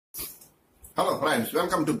Hello friends,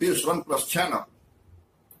 welcome to Piyush one plus channel.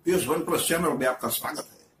 Piyush one plus channel में आपका स्वागत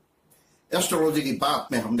है। एस्ट्रोलॉजी की बात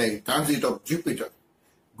में हमने ट्रांजिट ऑफ जुपिटर,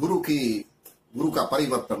 गुरु का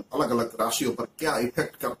परिवर्तन अलग अलग राशियों पर क्या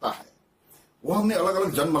इफेक्ट करता है, वो हमने अलग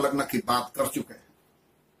अलग जन्म लग्न की बात कर चुके हैं।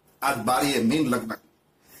 आज बारी है मीन लग्न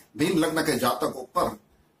की। मीन लग्न के जातकों पर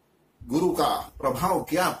गुरु का प्रभाव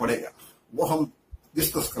क्या पड़ेगा, वो हम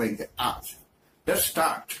डिस्कस करेंगे आज। Let's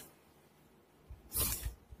start.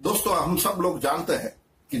 दोस्तों, हम सब लोग जानते हैं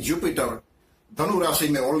कि जुपिटर धनु राशि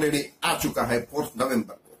में ऑलरेडी आ चुका है 4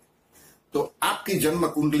 नवंबर को। तो आपकी जन्म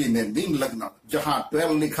कुंडली में मीन लग्न, जहां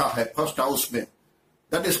 12 लिखा है फर्स्ट हाउस में,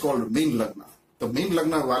 दैट इज कॉल्ड मीन लग्न। तो मीन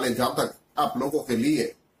लग्न वाले जातक आप लोगों के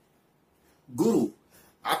लिए गुरु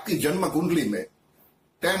आपकी जन्म कुंडली में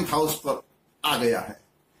 10th हाउस पर आ गया है।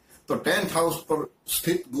 तो 10th हाउस पर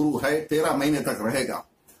स्थित गुरु है, 13 महीने तक रहेगा।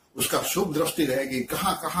 उसका शुभ दृष्टि रहेगी।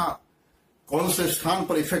 कहां कहां कौन से स्थान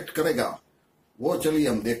पर इफेक्ट करेगा, वो चलिए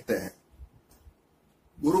हम देखते हैं।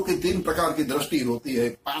 गुरु की 3 प्रकार की दृष्टि होती है,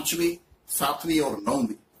 5वीं, 7वीं और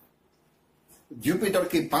 9वीं। जुपिटर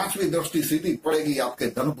की 5वीं दृष्टि सीधी पड़ेगी आपके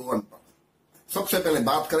धन भुवन पर। सबसे पहले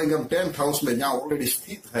बात करेंगे हम 10th हाउस में, जहां ऑलरेडी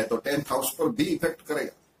स्थित है, तो 10th हाउस पर भी इफेक्ट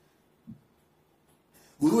करेगा।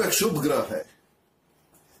 गुरु एक शुभ ग्रह है।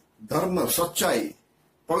 धर्म, सच्चाई,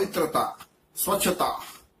 पवित्रता, स्वच्छता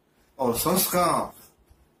और संस्कार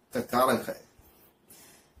का कारक है।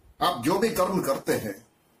 आप जो भी कर्म करते हैं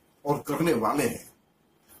और करने वाले हैं,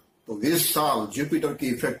 तो इस साल जुपिटर की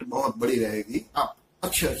इफेक्ट बहुत बड़ी रहेगी। आप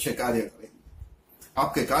अच्छे अच्छे कार्य करेंगे,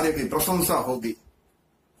 आपके कार्य की प्रशंसा होगी,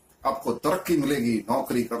 आपको तरक्की मिलेगी।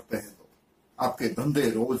 नौकरी करते हैं तो आपके धंधे,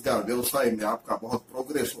 रोजगार, व्यवसाय में आपका बहुत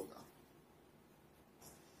प्रोग्रेस होगा।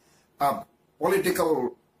 आप पॉलिटिकल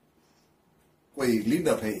कोई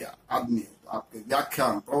लीडर है या आदमी है, तो आपके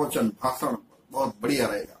व्याख्यान, प्रवचन, भाषण बहुत बढ़िया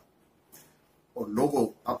रहेगा और लोगों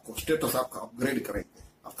आपको स्टेटस आपका अपग्रेड करेंगे।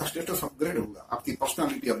 आपका स्टेटस अपग्रेड होगा, आपकी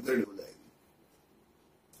पर्सनालिटी अपग्रेड हो जाएगी।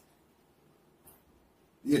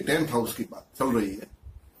 ये 10th हाउस की बात चल रही है।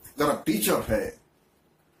 अगर आप टीचर है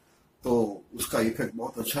तो उसका इफेक्ट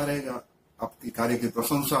बहुत अच्छा रहेगा। आपकी कार्य की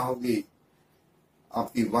प्रशंसा होगी,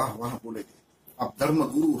 आपकी वाह वाह बोलेंगे। आप धर्म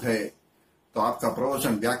गुरु है तो आपका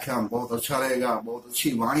प्रवचन, व्याख्यान बहुत अच्छा रहेगा। बहुत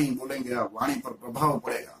अच्छी वाणी बोलेंगे आप, वाणी पर प्रभाव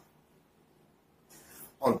पड़ेगा।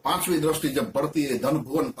 और 5वीं दृष्टि जब बढ़ती है धन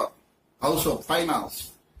भुवन पर, हाउस ऑफ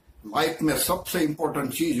फाइनेंस, लाइफ में सबसे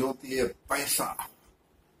इंपॉर्टेंट चीज होती है पैसा।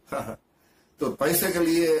 तो पैसे के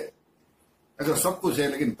लिए अगर सब कुछ है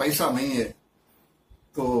लेकिन पैसा नहीं है,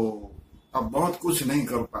 तो आप बहुत कुछ नहीं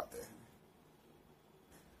कर पाते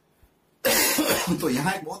हैं। तो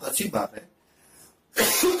यहाँ एक बहुत अच्छी बात है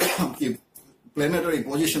कि प्लेनेटरी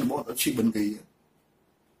पोजीशन बहुत अच्छी बन गई है।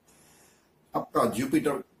 आपका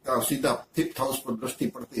जुपिटर का सीधा 5th हाउस पर दृष्टि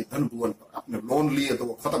पड़ती है धन भुवन पर। आपने लोन लिए तो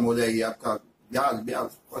वो खत्म हो जाएगी। आपका ब्याज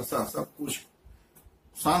पैसा सब कुछ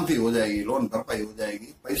शांति हो जाएगी, लोन भरपाई हो जाएगी,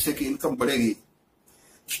 पैसे की इनकम बढ़ेगी,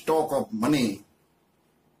 स्टॉक ऑफ मनी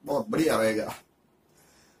बहुत बढ़िया रहेगा।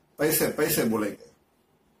 पैसे पैसे बोलेंगे।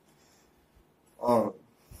 और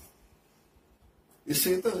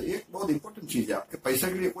इससे तो एक बहुत इंपॉर्टेंट चीज है, आपके पैसे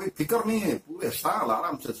के लिए कोई फिक्र नहीं है। पूरे साल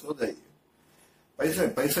आराम से सो जाइए, पैसे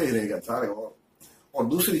पैसा ही रहेगा चारे ओर। और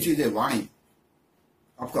दूसरी चीज है वाणी।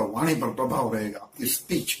 आपका वाणी पर प्रभाव रहेगा, आपकी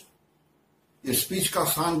स्पीच। ये स्पीच का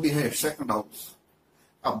स्थान भी है 2nd हाउस।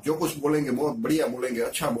 आप जो कुछ बोलेंगे बहुत बढ़िया बोलेंगे,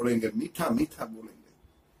 अच्छा बोलेंगे, मीठा मीठा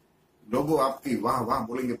बोलेंगे। लोगों आपकी वाह वाह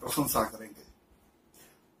बोलेंगे, प्रशंसा करेंगे।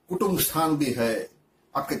 कुटुंब स्थान भी है,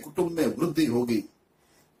 आपके कुटुंब में वृद्धि होगी,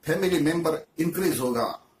 फैमिली मेंबर इंक्रीज होगा।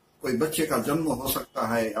 कोई बच्चे का जन्म हो सकता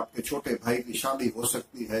है, आपके छोटे भाई की शादी हो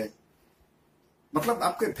सकती है। मतलब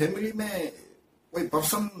आपके फैमिली में कोई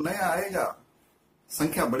पर्सन नया आएगा,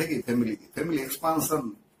 संख्या बढ़ेगी फैमिली की, फैमिली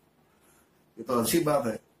एक्सपांशन। ये तो अच्छी बात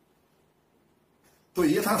है। तो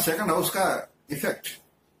ये था 2nd हाउस का इफेक्ट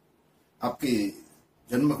आपकी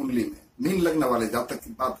जन्म कुंडली में। मीन लग्न वाले जातक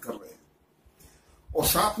की बात कर रहे हैं। और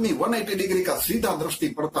 7वीं 180 डिग्री का सीधा दृष्टि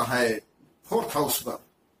पड़ता है 4th हाउस पर।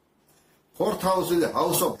 4th house is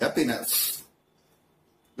house of happiness.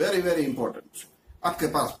 Very very important. आपके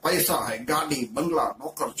पास पैसा है, गाड़ी, बंगला,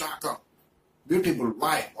 नौकर चाकर, ब्यूटीफुल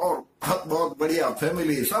वाइफ और बहुत बढ़िया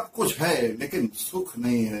फैमिली, सब कुछ है, लेकिन सुख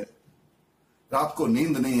नहीं है। रात को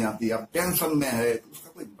नींद नहीं आती, आप टेंशन में है, तो उसका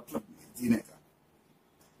कोई मतलब नहीं जीने का।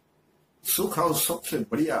 सुख हाउस सबसे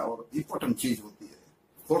बढ़िया और इंपॉर्टेंट चीज होती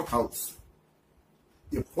है 4th हाउस।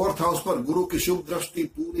 ये 4th हाउस पर गुरु की शुभ दृष्टि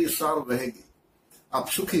पूरी साल रहेगी। आप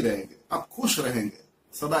सुखी रहेंगे, आप खुश रहेंगे,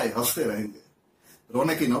 सदाई हंसते रहेंगे,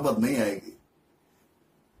 रोने की नौबत नहीं आएगी।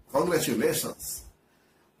 कॉन्ग्रेचुलेशंस।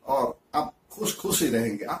 और आप खुश खुशी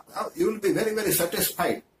रहेंगे। आप you will be very very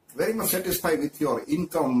satisfied very much satisfied with your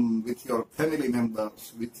income, with your family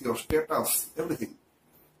members, with your status, everything.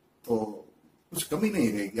 तो कुछ कमी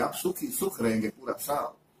नहीं रहेगी, आप सुख रहेंगे पूरा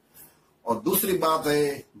साल। और दूसरी बात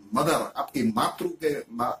है मदर, आपकी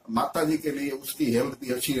माता जी के लिए उसकी हेल्थ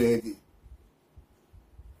भी अच्छी रहेगी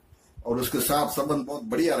और उसके साथ संबंध बहुत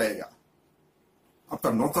बढ़िया रहेगा।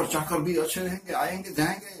 आपका नौकर चाकर भी अच्छे रहेंगे, आएंगे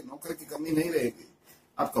जाएंगे, नौकर की कमी नहीं रहेगी।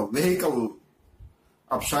 आपका व्हीकल,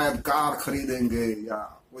 आप शायद कार खरीदेंगे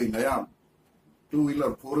या कोई नया 2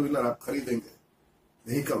 व्हीलर 4 व्हीलर आप खरीदेंगे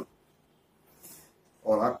व्हीकल।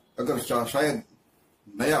 और आप अगर शायद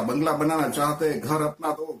नया बंगला बनाना चाहते हैं, घर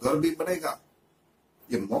अपना, तो घर भी बनेगा।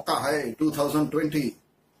 ये मौका है 2020,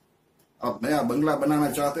 आप नया बंगला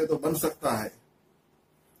बनाना चाहते हैं तो बन सकता है।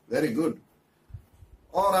 Very good.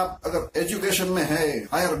 और आप अगर एजुकेशन में है,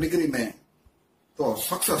 हायर डिग्री में, तो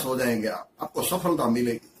सक्सेस हो जाएंगे आप, आपको सफलता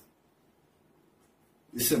मिलेगी।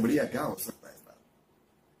 इससे बढ़िया क्या हो सकता है?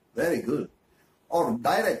 Very good. और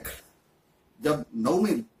डायरेक्ट जब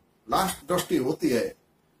नवमी लास्ट दृष्टि होती है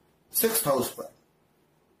 6th हाउस पर,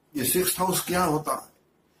 ये 6th हाउस क्या होता है?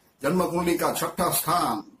 जन्म कुंडली का 6ठा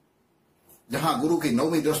स्थान, जहां गुरु की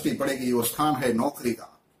नवमी दृष्टि पड़ेगी, वो स्थान है नौकरी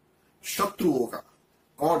का, शत्रुओं का,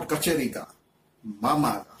 कोर्ट कचहरी का,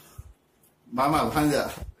 मामा भांजा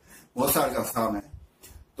मौसा का स्थान है।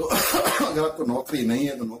 तो अगर आपको नौकरी नहीं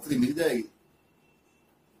है तो नौकरी मिल जाएगी,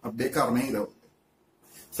 आप बेकार नहीं रहोगे।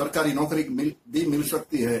 सरकारी नौकरी भी मिल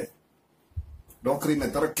सकती है, नौकरी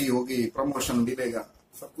में तरक्की होगी, प्रमोशन मिलेगा,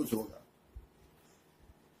 सब कुछ होगा।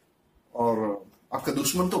 और आपके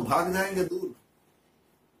दुश्मन तो भाग जाएंगे दूर,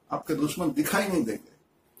 आपके दुश्मन दिखाई नहीं देंगे,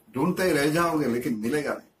 ढूंढते ही रह जाओगे लेकिन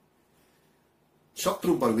मिलेगा नहीं।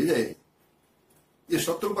 शत्रु पर विजय, ये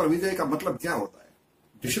शत्रु पर विजय का मतलब क्या होता है?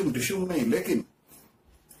 डिशुम डिशुम नहीं, लेकिन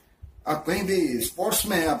आप कहीं भी स्पोर्ट्स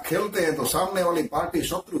में आप खेलते हैं तो सामने वाली पार्टी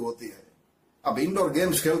शत्रु होती है। आप इंडोर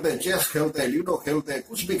गेम्स खेलते हैं, चेस खेलते हैं, लूडो खेलते हैं,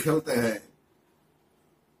 कुछ भी खेलते हैं,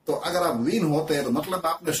 तो अगर आप विन होते हैं तो मतलब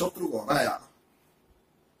आपने शत्रु को हराया।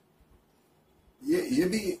 ये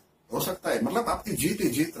भी हो सकता है, मतलब आपकी जीत ही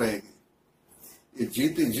जीत रहेगी। ये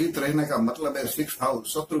जीत ही जीत रहने का मतलब है 6th हाउस,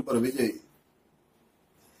 शत्रु पर विजय।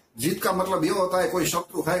 जीत का मतलब ये होता है कोई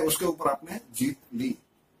शत्रु है, उसके ऊपर आपने जीत ली,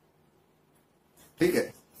 ठीक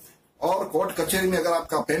है। और कोर्ट कचहरी में अगर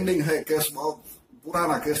आपका पेंडिंग है केस, बहुत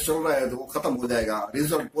पुराना केस चल रहा है, तो वो खत्म हो जाएगा,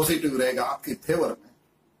 रिजल्ट पॉजिटिव रहेगा आपकी फेवर में,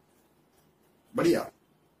 बढ़िया।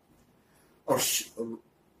 और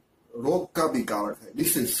रोग का भी कारक है,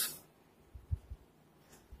 डिसीज।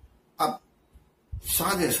 आप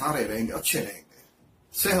सारे रहेंगे, अच्छे रहेंगे,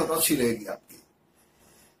 सेहत अच्छी रहेगी आपकी।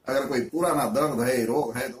 अगर कोई पुराना दर्द है,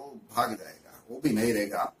 रोग है, तो भाग जाएगा, वो भी नहीं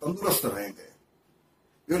रहेगा, आप तंदुरुस्त रहेंगे।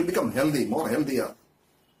 You will become healthy, more healthier.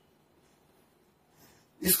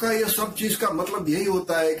 इसका ये सब चीज का मतलब यही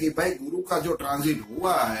होता है कि भाई गुरु का जो ट्रांजिट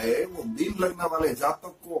हुआ है वो मीन लग्न वाले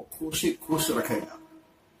जातक को खुश रखेगा,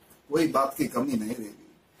 कोई बात की कमी नहीं रहेगी।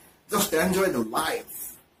 Just enjoy the life,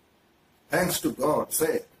 thanks to God,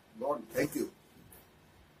 से गॉड थैंक यू।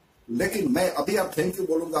 लेकिन मैं अभी आप थैंक यू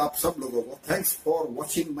बोलूंगा आप सब लोगों को। Thanks for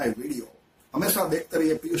watching my video. हमेशा देखते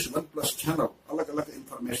रहिए पीयूष 1+ चैनल, अलग अलग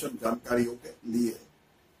इंफॉर्मेशन जानकारियों के लिए।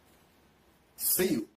 सी यू।